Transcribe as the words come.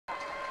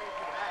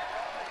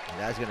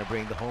That's going to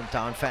bring the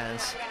hometown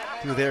fans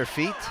to their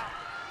feet.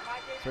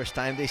 First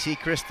time they see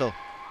Kristel.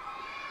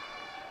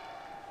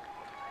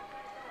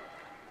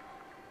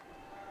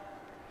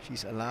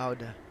 She's allowed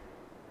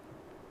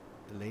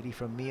the lady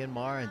from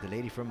Myanmar and the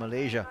lady from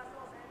Malaysia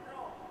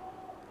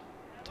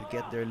to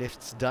get their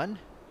lifts done.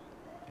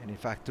 And in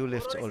fact, 2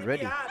 lifts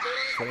already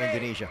for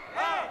Indonesia.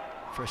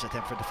 First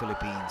attempt for the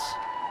Philippines.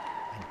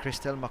 And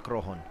Kristel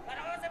Macrohon.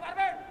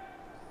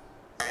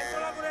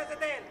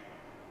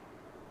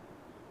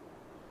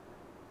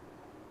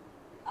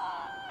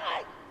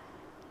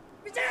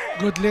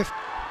 Good lift.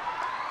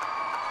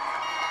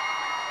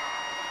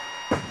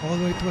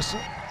 Although it was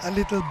a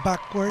little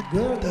backward,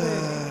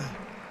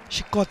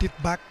 she caught it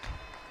back.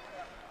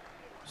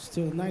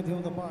 Still 90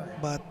 on the bar.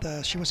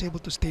 But she was able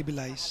to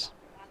stabilize.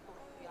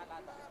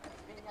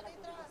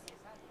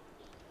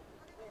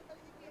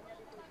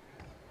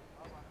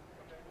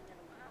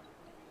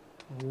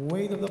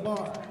 Weight of the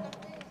bar,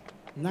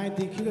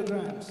 90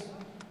 kilograms.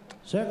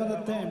 Second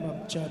attempt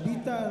of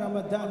Chavita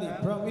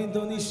Ramadhani from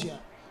Indonesia.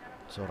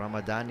 So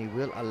Ramadhani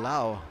will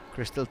allow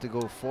Kristel to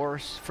go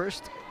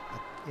first.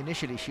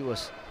 Initially, she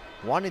was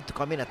wanting to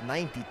come in at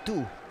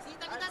 92.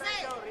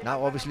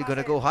 Now, obviously, going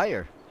to go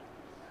higher.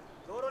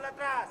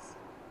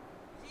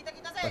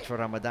 But for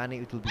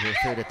Ramadhani, it will be her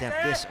 3rd attempt.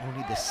 This only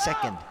the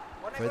 2nd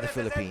for the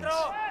Philippines.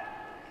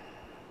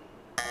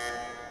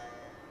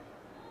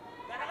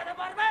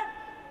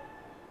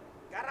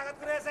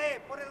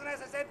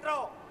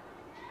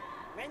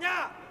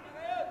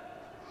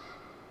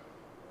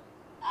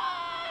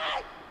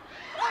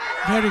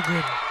 Very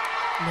good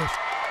lift.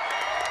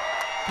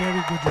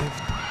 Very good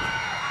lift.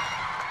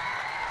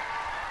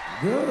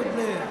 Good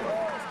lift.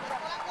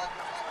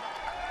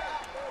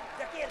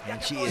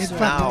 And she is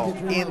now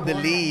in the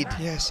lead.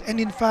 Yes, and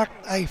in fact,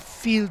 I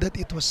feel that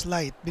it was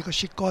light because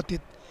she caught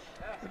it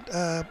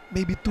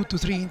maybe 2 to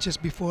 3 inches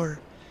before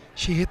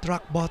she hit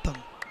rock bottom.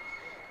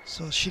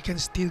 So she can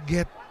still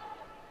get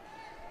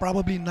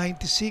probably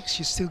 96.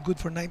 She's still good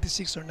for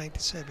 96 or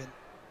 97.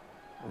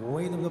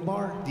 Weight of the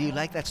bar. Do you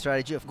like that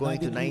strategy of going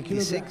to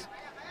 96?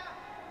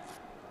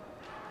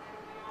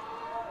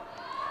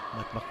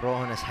 But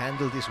Macrohon has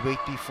handled this weight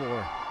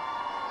before.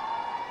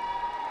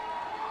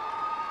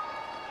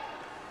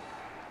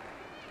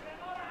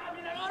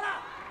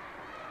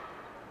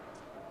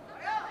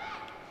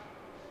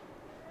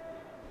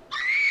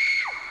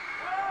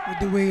 With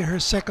the way her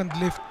second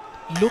lift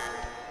looked,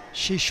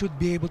 she should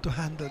be able to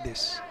handle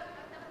this.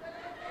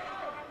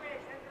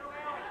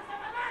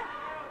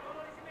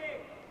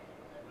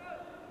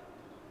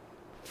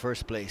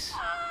 First place.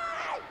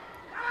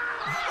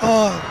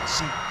 Oh,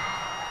 see,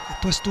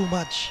 it was too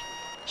much.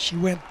 She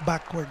went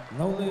backward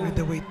with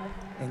the weight.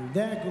 And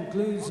that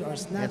concludes our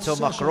snatch. And so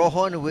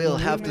Macrohon will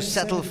have to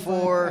settle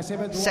for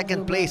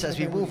 2nd place as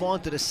we move on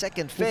to the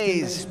 2nd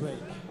phase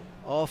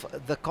of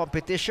the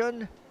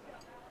competition.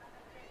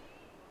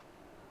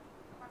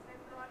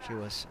 She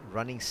was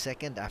running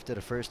 2nd after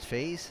the 1st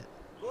phase,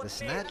 the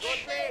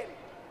snatch.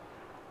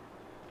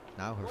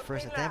 Now her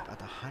first attempt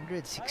at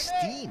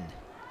 116.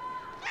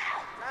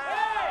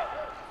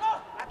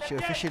 She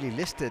officially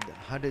listed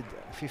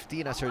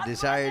 115 as her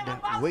desired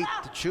weight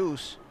to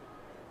choose.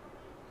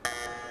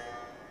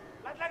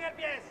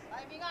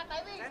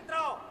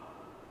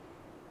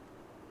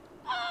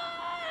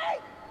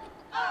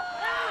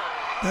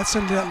 That's a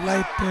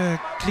light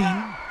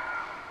clean.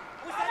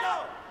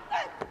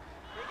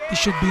 It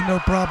should be no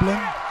problem.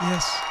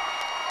 Yes.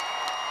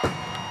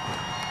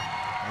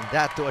 And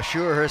that to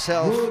assure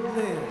herself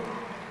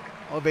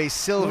of a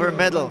silver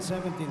medal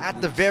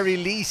at the very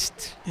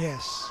least.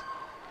 Yes.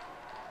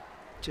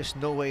 Just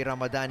no way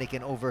Ramadhani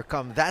can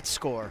overcome that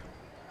score.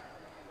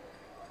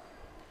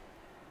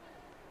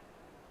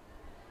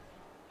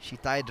 She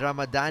tied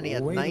Ramadhani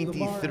at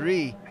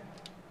 93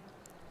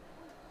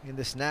 in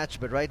the snatch,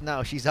 but right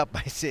now she's up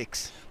by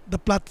 6. The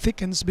plot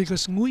thickens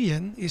because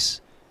Nguyen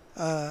is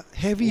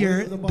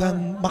heavier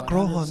than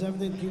Macrohon.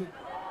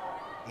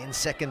 In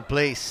 2nd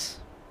place,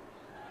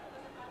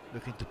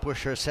 looking to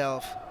push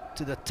herself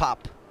to the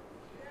top.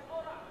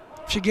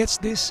 If she gets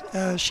this,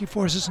 she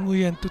forces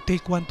Nguyen to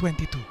take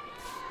 122.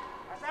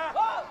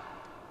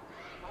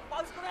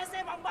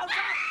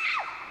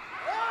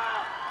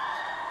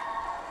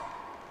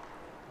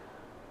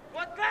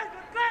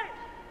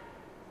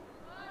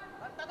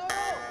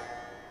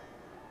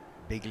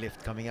 Big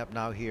lift coming up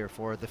now here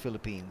for the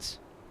Philippines.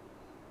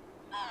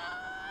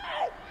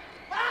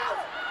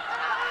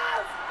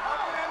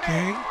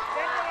 Okay.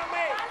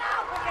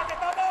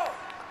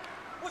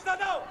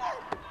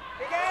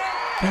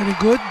 Very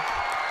good.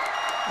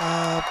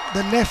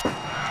 The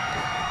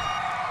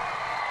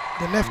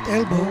left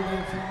elbow.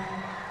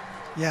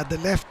 Yeah, the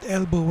left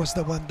elbow was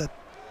the one that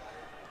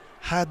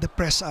had the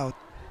press out.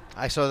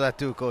 I saw that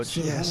too, Coach.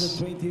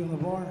 Yes.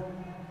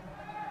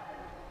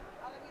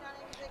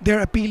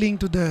 They're appealing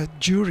to the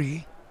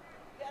jury,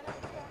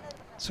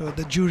 so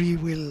the jury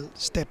will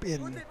step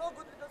in.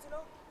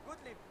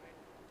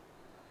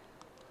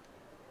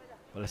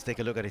 Well, let's take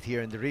a look at it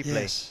here in the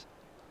replay. Yes.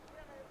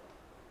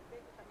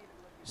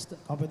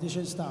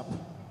 Competition stop.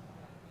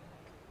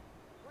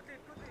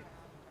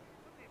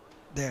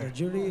 The there.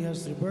 jury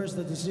has reversed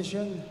the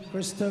decision.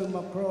 Kristel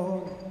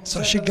Macrohon.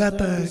 So she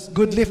got a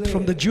good lift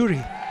from the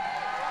jury.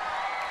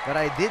 But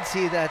I did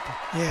see that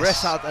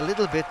press out a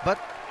little bit, but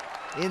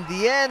in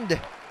the end,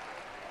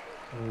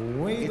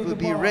 it will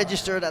be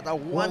registered at a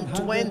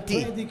 120.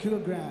 120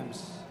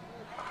 kilograms.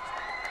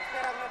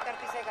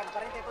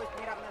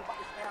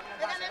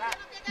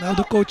 Now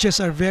the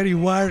coaches are very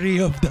wary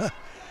of the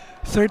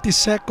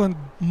 30-second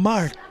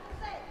mark.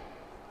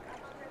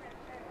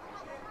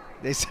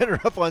 They set her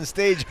up on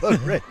stage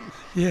already.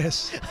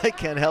 Yes. I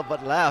can't help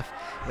but laugh,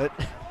 but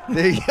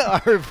they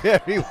are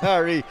very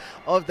wary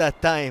of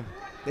that time.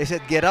 They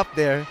said get up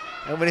there,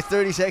 and when it's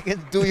 30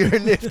 seconds, do your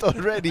lift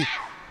already.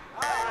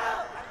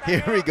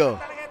 Here we go.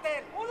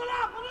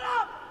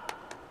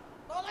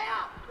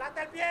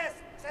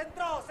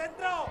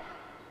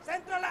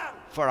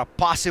 For a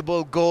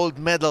possible gold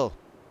medal.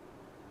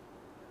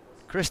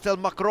 Kristel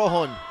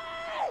Macrohon.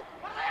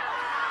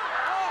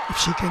 If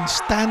she can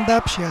stand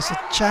up, she has a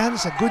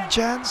chance, a good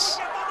chance.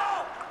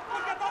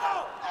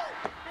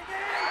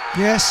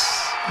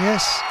 Yes,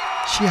 yes,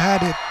 she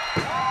had it.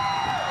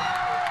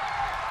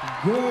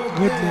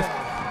 Good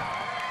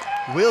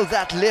lift. Will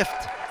that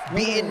lift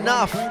be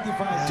enough to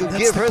That's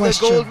give the her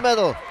question. the gold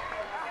medal?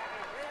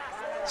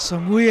 So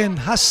Nguyen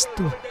has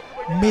to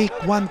make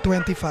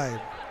 125.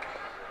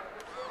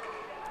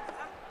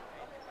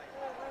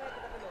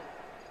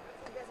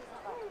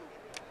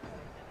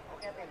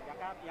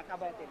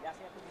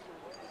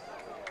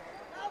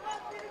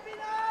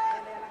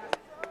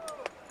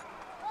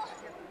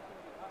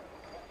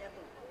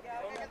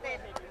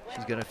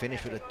 She's gonna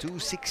finish with a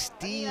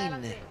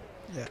 216.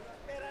 Yeah.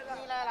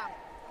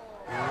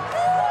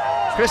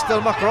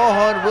 Kristel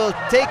Macrohon will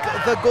take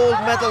the gold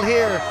medal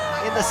here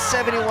in the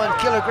 71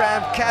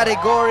 kilogram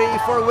category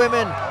for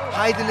women.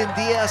 Heidelin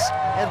Diaz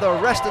and the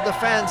rest of the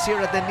fans here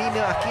at the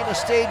Nino Aquino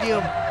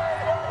Stadium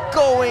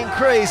going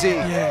crazy.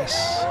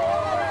 Yes.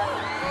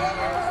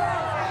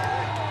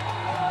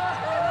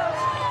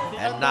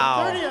 And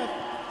now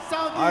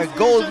our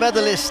gold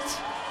medalist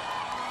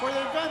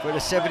for the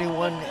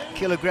 71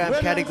 kilogram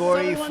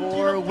category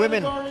for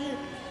women.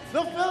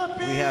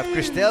 We have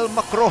Kristel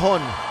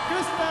Macrohon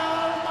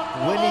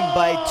winning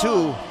by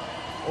 2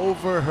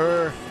 over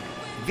her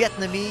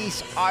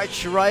Vietnamese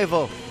arch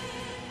rival.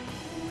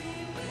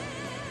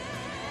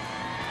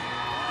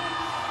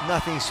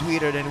 Nothing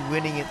sweeter than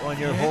winning it on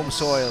your home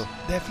soil.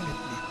 Definitely.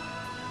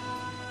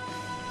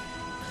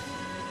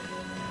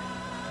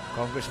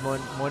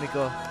 Congressman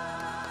Monica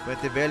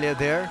Puentevilla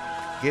there,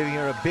 giving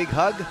her a big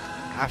hug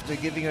after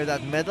giving her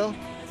that medal.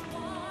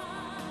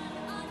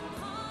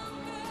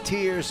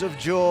 Tears of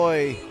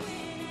joy.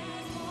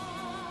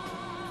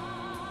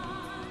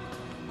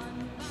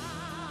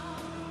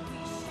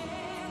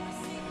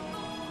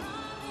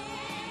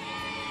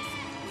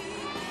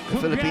 The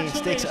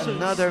Philippines takes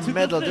another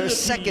medal, their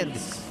second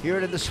here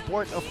in the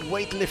sport of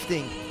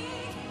weightlifting.